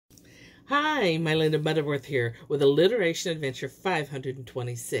Hi, MyLinda Butterworth here with Alliteration Adventure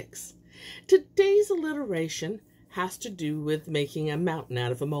 526. Today's alliteration has to do with making a mountain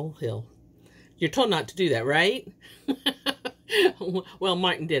out of a molehill. You're told not to do that, right? Well,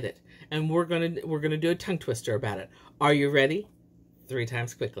 Martin did it, and we're gonna do a tongue twister about it. Are you ready? 3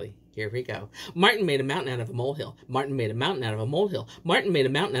 times quickly. Here we go. Martin made a mountain out of a molehill. Martin made a mountain out of a molehill. Martin made a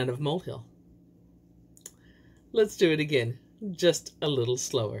mountain out of a molehill. Let's do it again, just a little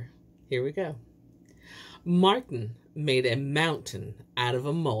slower. Here we go. Martin made a mountain out of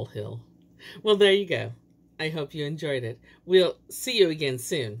a molehill. Well, there you go. I hope you enjoyed it. We'll see you again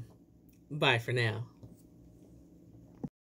soon. Bye for now.